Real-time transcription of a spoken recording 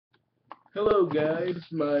Hello guys,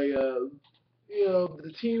 the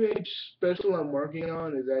teenage special I'm working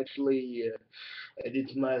on is actually I did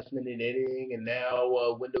some last minute editing, and now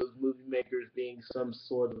Windows Movie Maker is being some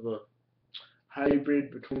sort of a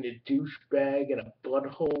hybrid between a douchebag and a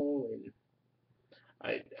butthole, and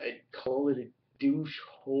I'd call it a douche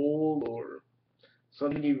hole or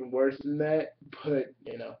something even worse than that,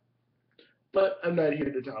 but I'm not here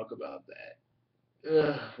to talk about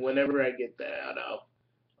that. Whenever I get that out,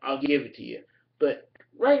 I'll give it to you. But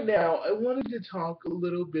right now, I wanted to talk a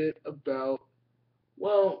little bit about.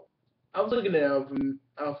 Well, I was looking at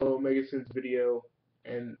Alpha Omega Sin's video,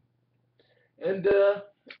 and and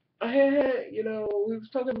I had we was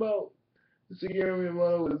talking about Shigeru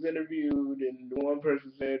Miyamoto was interviewed, and one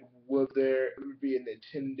person said, "Will there ever be a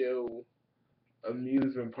Nintendo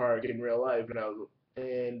amusement park in real life?"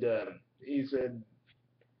 And he said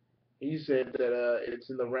that it's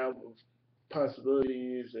in the realm of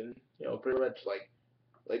possibilities, and pretty much like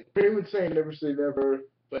pretty much saying never say never.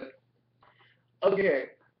 But okay,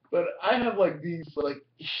 but I have like these like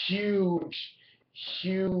huge,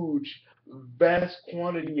 huge, vast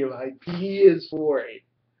quantity of ideas for it.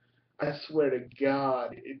 I swear to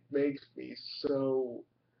God, it makes me so.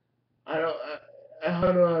 I don't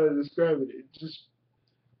know how to describe it.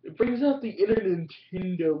 It brings out the inner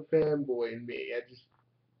Nintendo fanboy in me.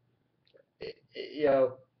 You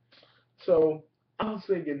know. So I was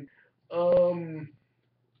thinking, um,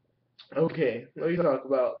 okay, let me talk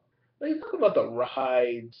about the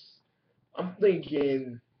rides. I'm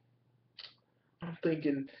thinking I'm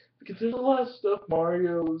thinking because there's a lot of stuff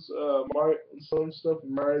some stuff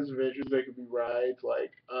in Mario's Adventures that could be rides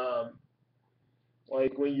like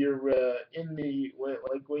when you're in the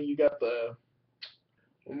when you got the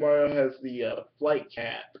when Mario has the flight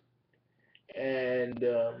cap and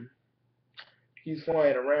he's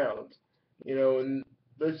flying around, and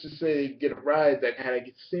let's just say you get a ride that kind of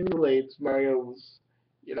simulates Mario's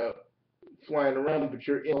you know flying around, but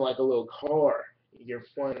you're in like a little car. You're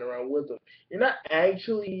flying around with them. You're not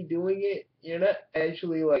actually doing it. You're not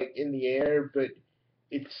actually like in the air, but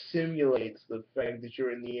it simulates the fact that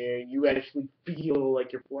you're in the air. You actually feel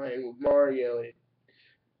like you're flying with Mario. It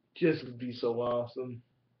just would be so awesome.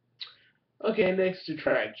 Okay, next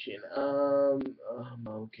attraction.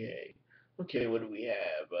 Okay. Okay, what do we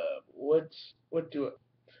have? What do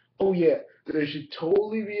Oh yeah, there should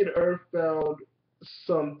totally be an Earthbound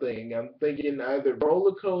something. I'm thinking either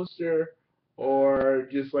roller coaster or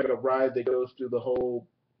just like a ride that goes through the whole,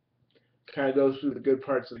 kind of goes through the good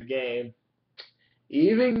parts of the game.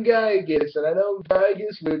 Even Gaius, and I know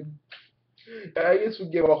Gaius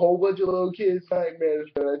would give a whole bunch of little kids nightmares,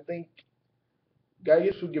 but I think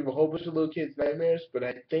Gaius would give a whole bunch of little kids nightmares, but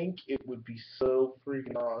I think it would be so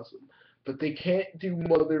freaking awesome. But they can't do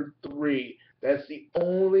Mother 3. That's the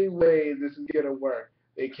only way this is gonna work.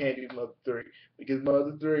 They can't do Mother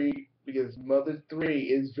 3 because Mother 3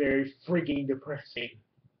 is very freaking depressing.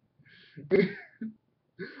 I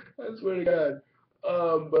swear to God.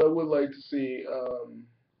 But I would like to see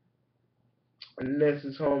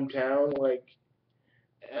Ness's hometown, like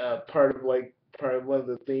part of one of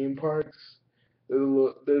the theme parks.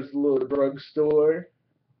 There's a little drugstore,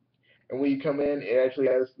 and when you come in, it actually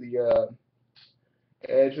has the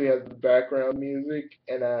background music,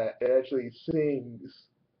 and it actually sings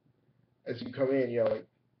as you come in.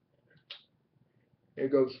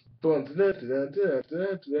 It goes boom, and it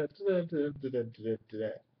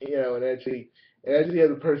actually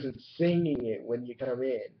has a person singing it when you come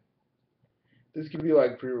in. This could be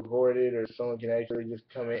like pre-recorded, or someone can actually just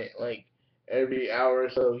come in like every hour or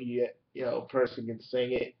so. A person can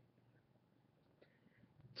sing it.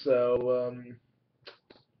 So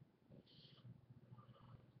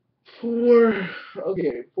for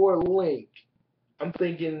for Link,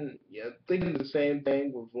 thinking the same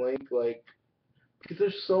thing with Link, like because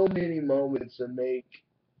there's so many moments that make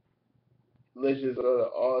Legends of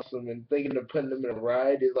awesome, and thinking of putting them in a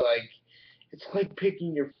ride is like it's like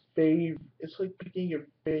picking your favorite. It's like picking your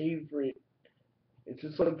favorite. It's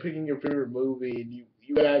just like picking your favorite movie, and you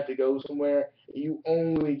have to go somewhere. And you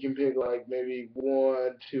only can pick like maybe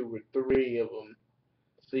one, two, or three of them.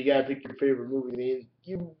 So you gotta pick your favorite movie. And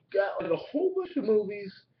you got like a whole bunch of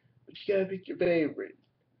movies, but you gotta pick your favorite.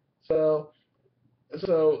 So it's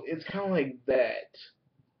kind of like that.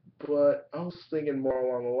 But I was thinking more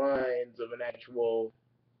along the lines of an actual.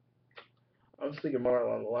 I was thinking more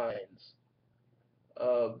along the lines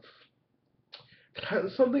of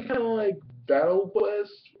something kind of like Battle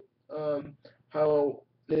Quest. Um, how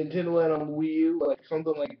Nintendo Land on Wii U, like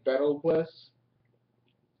something like Battle Quest.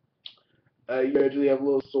 You actually have a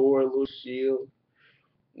little sword, a little shield.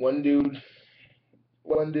 One dude,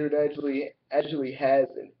 one dude actually has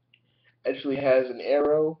an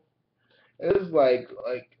arrow. And it's like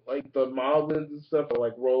the moblins and stuff are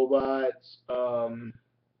like robots.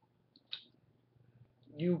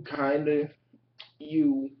 You kind of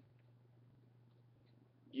you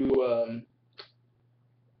you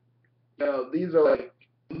no, these are like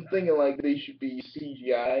I'm thinking like they should be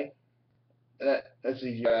CGI. That's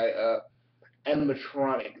CGI.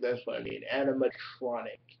 Animatronic. That's what I mean.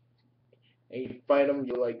 Animatronic. And you fight them,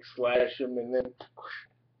 you like slash them, and then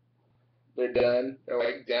they're done. They're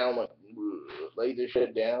like down, like they're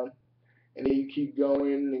shut down. And then you keep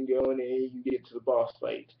going and going, and you get to the boss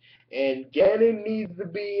fight. And Ganon needs to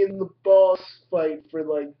be in the boss fight for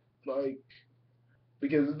like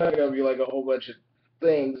because it's not gonna be like a whole bunch of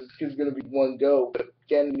things. It's just gonna be one go. But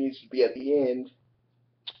Ganon needs to be at the end.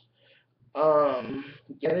 Um,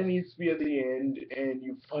 Ganon needs to be at the end, and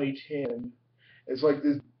you fight him. It's like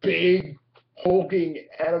this big hulking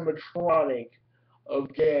animatronic of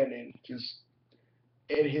Ganon, just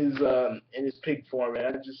in his pig form, and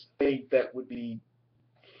I just think that would be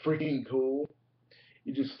freaking cool.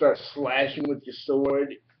 You just start slashing with your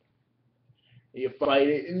sword, and you fight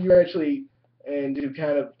it, and you actually and to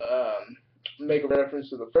kind of make a reference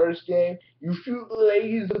to the first game, you shoot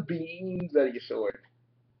laser beams out of your sword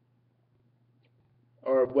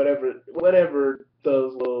or whatever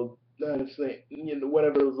those little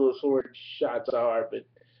whatever those little sword shots are. But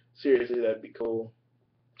seriously, that'd be cool.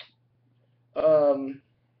 Um,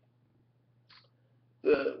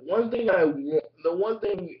 the one thing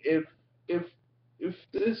if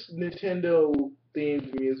this Nintendo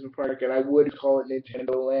themed amusement park, and I would call it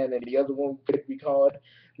Nintendo Land, and the other one could be called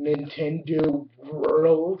Nintendo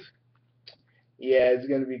World. Yeah, it's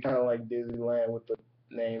gonna be kind of like Disneyland with the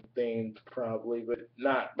name themed, probably, but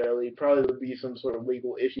not really. Probably would be some sort of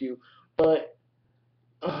legal issue, but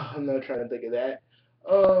I'm not trying to think of that.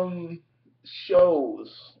 Um,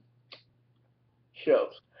 shows,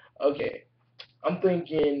 shows. Okay, I'm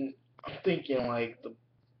thinking, I'm thinking like the,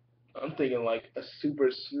 I'm thinking like a Super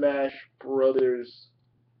Smash Brothers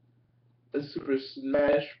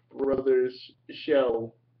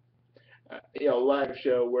show. Live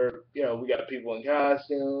show where we got people in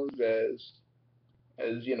costumes as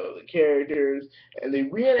the characters, and they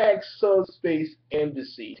reenact Subspace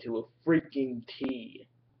Embassy to a freaking T.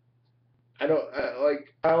 I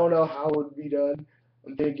don't know how it would be done.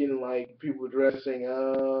 I'm thinking like people dressing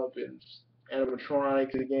up and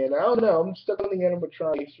animatronics again. I don't know. I'm stuck on the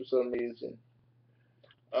animatronics for some reason.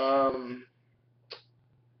 Um,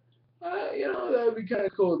 that would be kind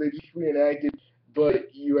of cool. They just reenacted,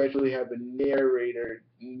 but you actually have a narrator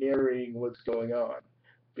narrating what's going on.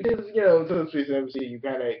 Because in Subspace Embassy, you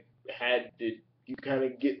kind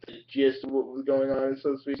of get the gist of what was going on in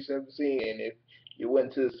Subspace Embassy, and if you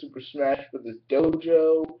went to the Super Smash Bros.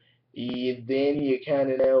 Dojo, then you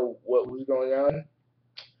kind of know what was going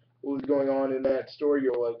on in that story.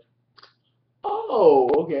 You're like, oh,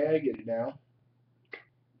 okay, I get it now.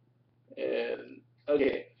 And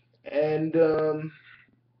okay, and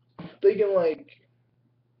thinking like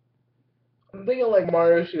I'm thinking like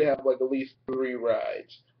Mario should have like at least three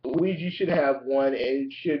rides. Luigi should have one, and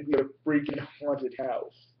it should be a freaking haunted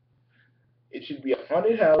house. It should be a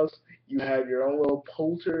haunted house. You have your own little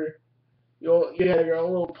you have your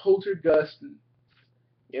own little poltergust.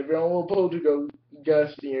 You have your own little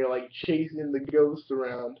poltergust, and you're like chasing the ghosts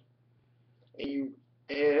around, and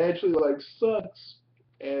it actually like sucks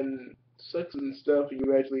and stuff. And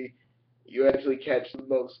you actually catch the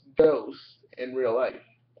most ghosts in real life,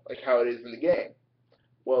 like how it is in the game.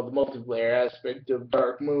 Well, the multiplayer aspect of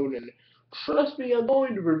Dark Moon, and trust me, I'm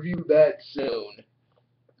going to review that soon.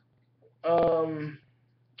 Um,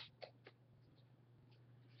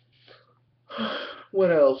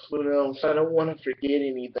 what else? What else? I don't want to forget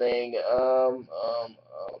anything.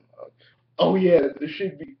 Oh yeah, there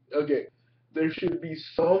should be okay. There should be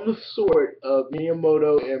some sort of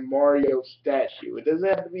Miyamoto and Mario statue. It doesn't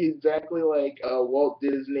have to be exactly like Walt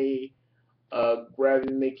Disney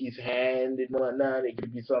grabbing Mickey's hand and whatnot. It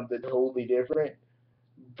could be something totally different,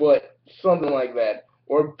 but something like that,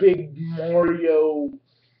 or big Mario,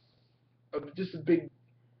 just a big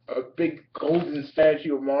golden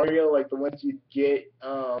statue of Mario, like the ones you get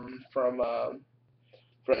from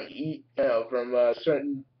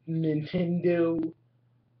certain Nintendo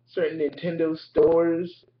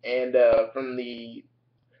stores, and from the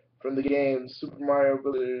game New Super Mario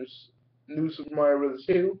Brothers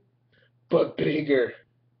 2, but bigger.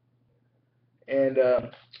 And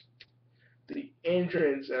the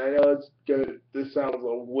entrance, and I know this sounds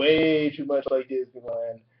way too much like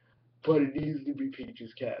Disneyland, but it needs to be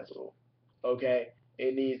Peach's Castle. Okay?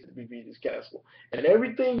 It needs to be Peach's Castle, and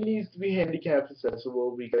everything needs to be handicap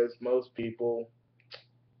accessible because most people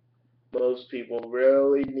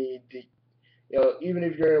really need to. Even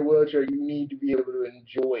if you're in a wheelchair, you need to be able to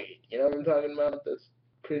enjoy it. You know what I'm talking about?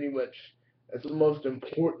 Pretty much that's the most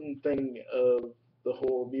important thing of the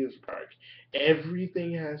whole music park.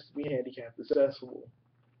 Everything has to be handicap accessible.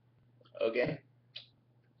 Okay,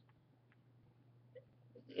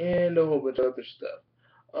 and a whole bunch of other stuff.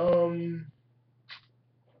 Um,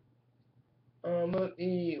 let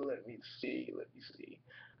me see.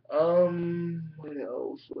 What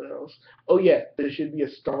else? What else? Oh yeah, there should be a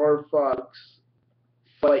Star Fox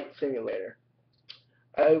flight simulator.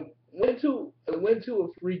 I went to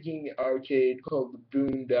a freaking arcade called the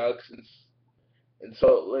Boondocks in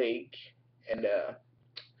Salt Lake, and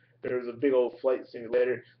there was a big old flight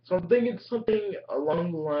simulator. So I'm thinking something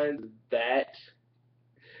along the lines of that.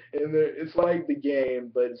 And it's like the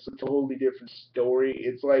game, but it's a totally different story.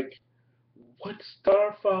 It's like what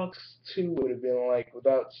Star Fox 2 would have been like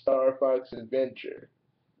without Star Fox Adventure.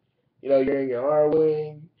 You're in your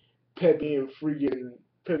R-Wing, Peppy and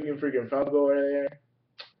freaking Falco are there,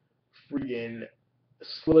 freaking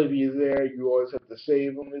Slippy is there. You always have to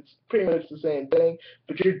save them. It's pretty much the same thing,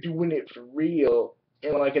 but you're doing it for real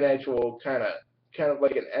in like an actual kind of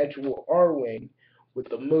like an actual R-Wing with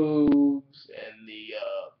the moves and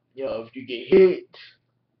if you get hit,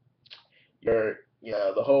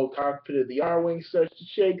 the whole cockpit of the R-Wing starts to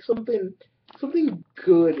shake. Something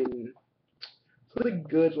good and something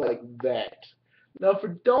good like that. Now for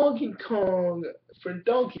Donkey Kong,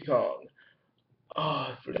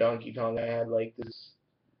 I had like this.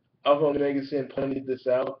 Alpha Magazine pointed this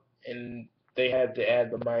out, and they had to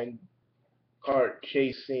add the mine cart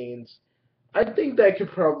chase scenes. I think that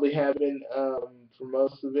could probably happen for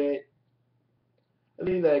most of it. I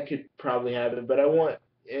think that could probably happen, but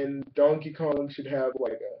and Donkey Kong should have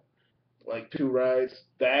like two rides.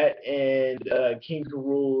 That and King K.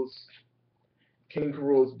 Rool's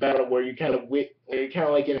battle where you're kind of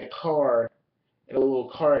like in a car in a little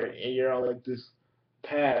cart and you're on like this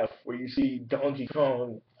path where you see Donkey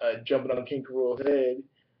Kong jumping on King K. Rool's head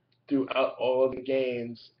throughout all of the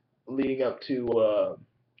games leading up to uh,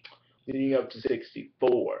 leading up to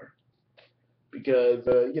 64 because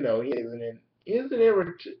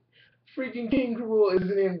freaking King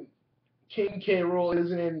K. Rool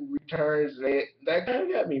isn't in Returns, and that kind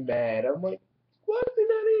of got me mad. I'm like, why is he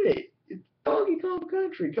not in it? It's Donkey Kong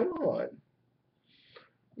Country. Come on,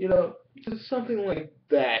 just something like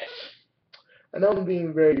that. I know I'm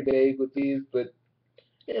being very vague with these, but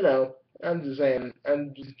you know, I'm just saying,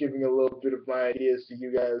 I'm just giving a little bit of my ideas to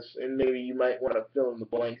you guys, and maybe you might want to fill in the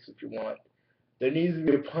blanks if you want. There needs to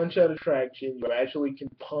be a punch out attraction. You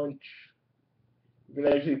can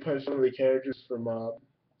actually punch some of the characters from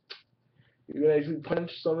you can actually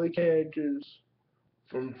punch some of the characters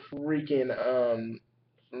from freaking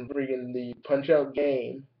the Punch Out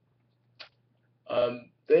game.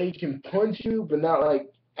 They can punch you, but not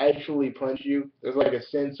like actually punch you. There's like a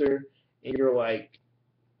sensor, and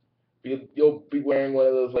you'll be wearing one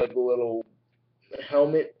of those like little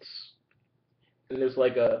helmets, and there's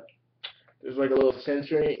like a little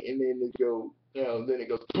sensor in it, and then it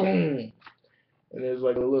goes boom, and there's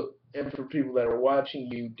like a little. And for people that are watching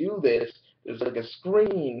you do this, there's like a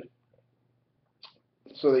screen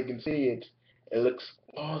so they can see it. It looks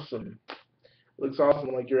awesome. It looks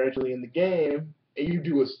awesome, like you're actually in the game, and you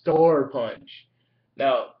do a star punch.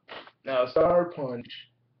 Now, now a star punch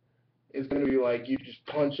is gonna be like you just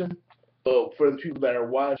punch them. But for the people that are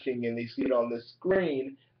watching and they see it on the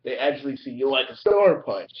screen, they actually see you like a star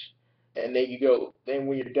punch. And then then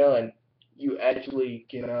when you're done, you actually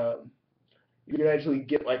can actually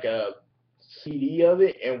get like a CD of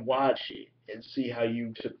it and watch it and see how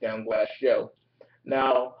you took down Glass Joe.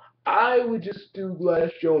 Now, I would just do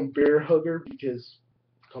Glass Joe and Bear Hugger because,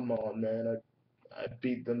 come on, man, I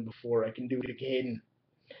beat them before. I can do it again,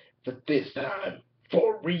 but this time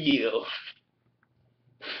for real.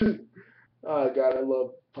 Oh God, I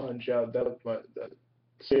love Punch Out. That was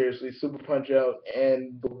seriously, Super Punch Out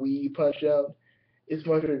and the Wii Punch Out is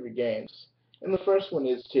my favorite games, and the first one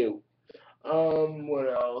is too. What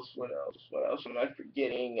else? What else? What else am I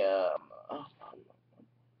forgetting?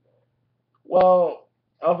 Well,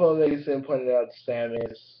 Alpha Mason pointed out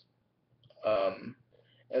Samus, um,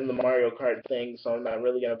 and the Mario Kart thing, so I'm not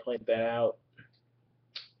really gonna point that out.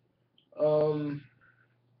 Um,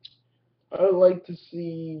 I would like to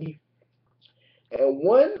see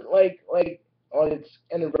one like on its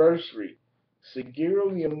anniversary,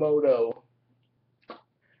 Shigeru Miyamoto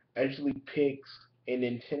actually picks a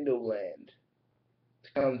Nintendo Land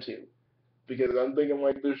to come to because I'm thinking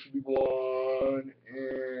like there should be one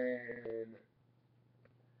in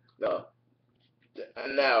no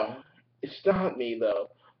now stop me though,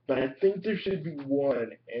 but I think there should be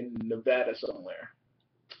one in Nevada somewhere.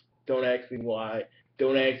 Don't ask me why.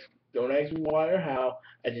 Don't ask don't ask me why or how.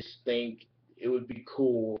 I just think it would be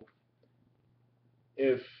cool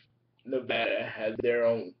if Nevada had their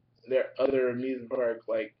other amusement park.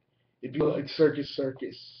 Like it'd be like Circus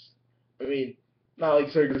Circus. I mean, not like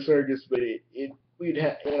Circus Circus, but it we'd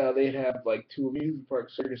have they'd have like two amusement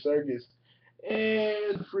parks, Circus Circus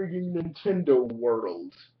and freaking Nintendo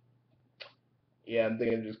World. Yeah, I'm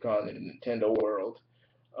thinking of just calling it Nintendo World.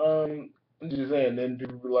 I'm just saying. Then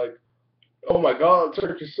people be like, "Oh my God,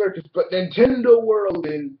 Circus Circus," but Nintendo World.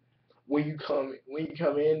 And when you come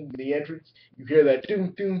in the entrance, you hear that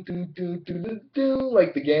doom doom doom doom doom doom doom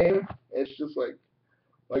like the game. It's just like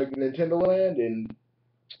Nintendo Land and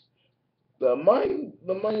the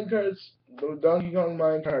mine carts, the Donkey Kong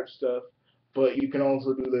mine cart stuff. But you can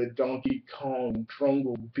also do the Donkey Kong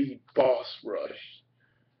Jungle Beat Boss Rush.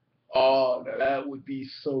 Oh, that would be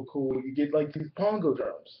so cool. You get like these bongo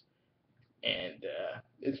drums, and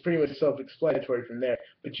it's pretty much self-explanatory from there.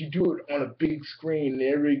 But you do it on a big screen, and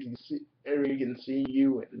everybody can see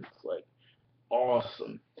you, and it's like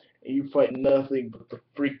awesome. And you fight nothing but the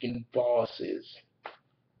freaking bosses.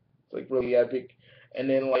 It's like really epic. And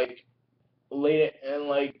then like late and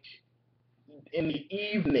like in the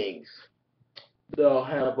evenings, they'll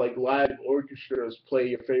have like live orchestras play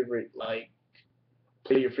your favorite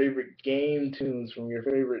game tunes from your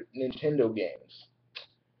favorite Nintendo games.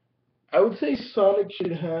 I would say Sonic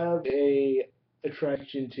should have a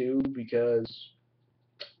attraction too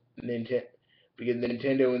Nintendo because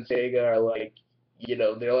Nintendo and Sega are like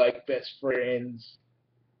they're like best friends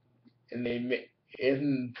and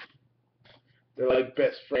and they're like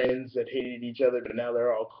best friends that hated each other but now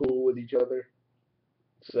they're all cool with each other.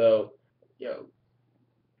 So you know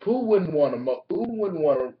who wouldn't want a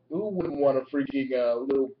freaking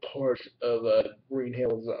little part of a Green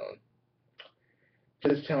Hill Zone?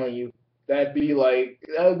 Just telling you, that'd be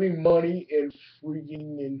money in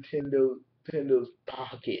freaking Nintendo's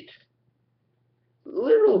pocket.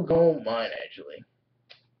 Literal gold mine actually.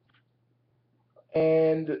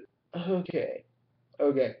 And okay,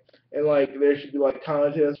 okay, and like there should be like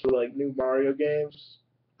contests for like new Mario games.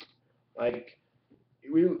 Like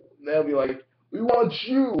we they'll be like, we want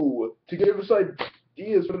you to give us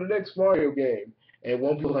ideas for the next Mario game, and it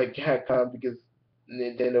won't be like Capcom because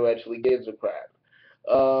Nintendo actually gives a crap.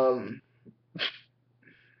 Um,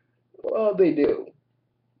 well, they do.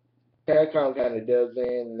 Capcom kind of doesn't,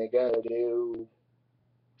 and they kind of do.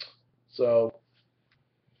 So,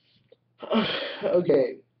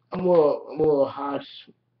 okay, I'm a little hot.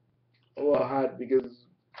 I'm a little hot because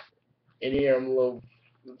in here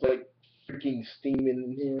it's like freaking steaming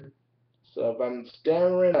in here. So if I'm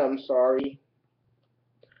stammering, I'm sorry.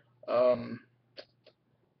 Um,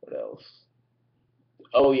 what else?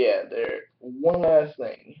 Oh yeah, one last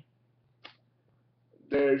thing.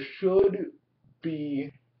 There should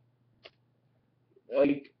be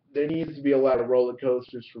there needs to be a lot of roller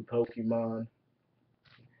coasters for Pokemon,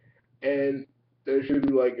 and there should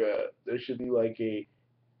be like a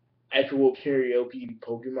actual karaoke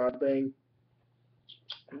Pokemon thing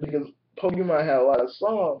because Pokemon had a lot of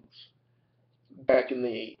songs back in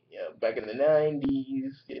the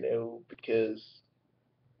 90s, because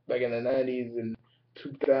back in the 90s and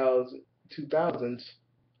 2000s,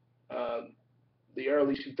 um, the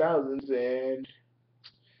early 2000s, and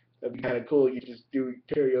that'd be kind of cool. You just do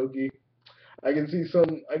karaoke. I can see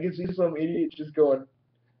some idiot just going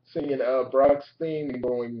singing Brock's theme and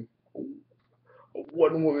going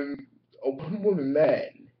one woman a one woman man.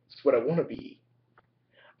 It's what I want to be.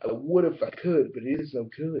 I would if I could, but it is no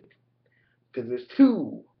good because there's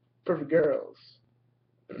two perfect girls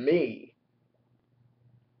for me.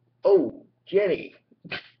 Oh, Jenny.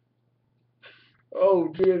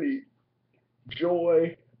 Oh, Jenny.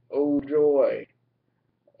 Joy. Oh, joy.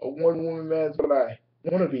 A one woman man's what I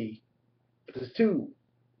want to be. But there's two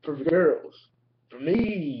perfect girls for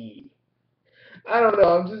me. I don't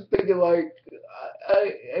know. I'm just thinking like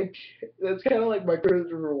I that's kind of like my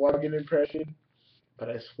Christopher Walken impression. But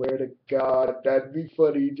I swear to God, that'd be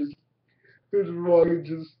funny. Just Christopher Walken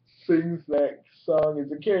just sings that song.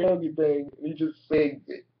 It's a karaoke thing, and he just sings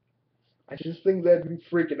it. I just think that'd be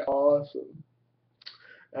freaking awesome.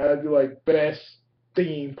 That'd be like best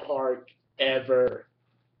theme park ever.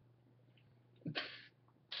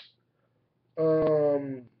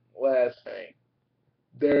 Um, last thing,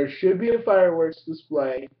 there should be a fireworks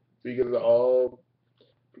display because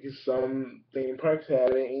because some theme parks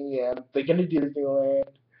have it. And yeah, I'm thinking of Disneyland.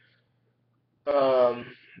 Um,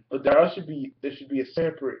 but there should be a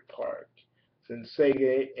separate park. Since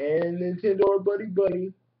Sega and Nintendo are buddy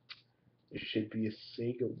buddy, there should be a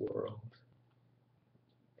Sega World,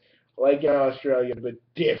 like in Australia, but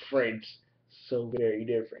different, so very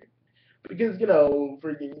different. Because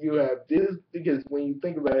freaking you have this. Because when you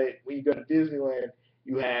think about it, when you go to Disneyland,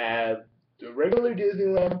 you have the regular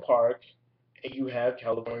Disneyland park, and you have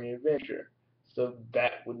California Adventure. So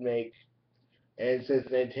that would make, and since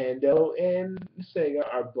Nintendo and Sega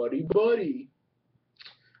are buddy buddy,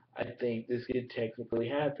 I think this could technically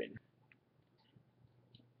happen.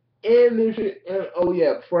 And there should, and, oh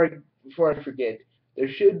yeah, before I forget, there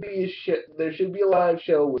should be a live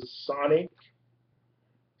show with Sonic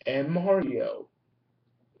and Mario.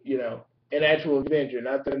 You know, an actual adventure,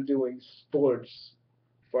 not them doing sports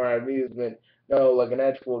for our amusement. No, like an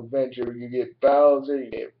actual adventure where you get Bowser,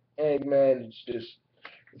 you get Eggman. It's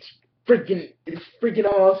it's freaking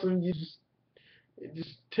awesome.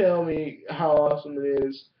 Just tell me how awesome it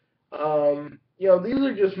is. These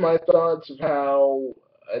are just my thoughts of how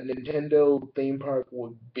a Nintendo theme park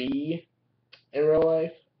would be in real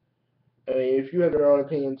life. I mean, if you have your own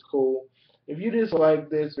opinions, cool. If you dislike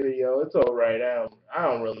this video, it's alright. I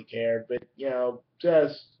don't really care. But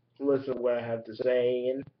just listen to what I have to say.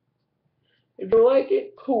 And if you like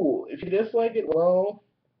it, cool. If you dislike it, well.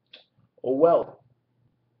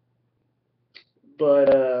 But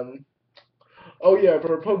oh yeah,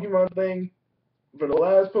 for a Pokemon thing, for the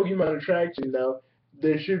last Pokemon attraction, though,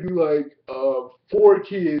 there should be like 4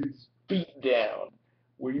 kids beat down,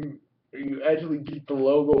 where you actually beat the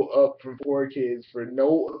logo up from 4 kids for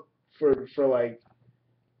no for like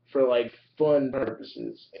fun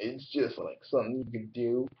purposes. It's just like something you can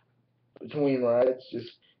do between rides.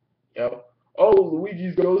 Just you know, oh,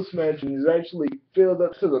 Luigi's Ghost Mansion is actually filled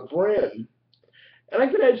up to the brim, and I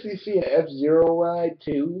could actually see an F-Zero ride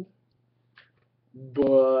too,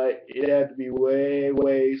 but it had to be way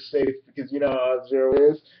way safe because you know how F-Zero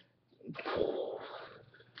is.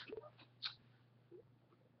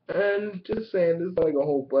 And just saying, there's like a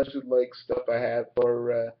whole bunch of like stuff I have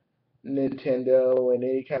for Nintendo and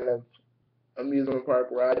any kind of amusement park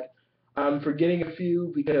ride. I'm forgetting a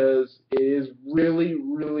few because it is really,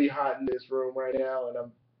 really hot in this room right now,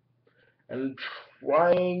 and I'm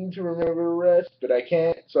trying to remember the rest, but I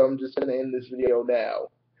can't. So I'm just gonna end this video now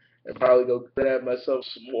and probably go grab myself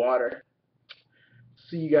some water.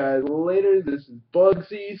 See you guys later. This is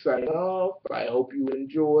Bugsy signing off. I hope you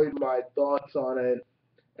enjoyed my thoughts on it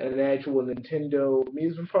and an actual Nintendo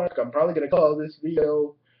amusement park. I'm probably gonna call this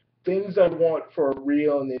video "Things I Want for a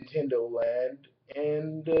Real Nintendo Land,"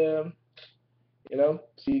 and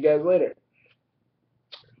see you guys later.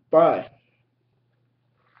 Bye.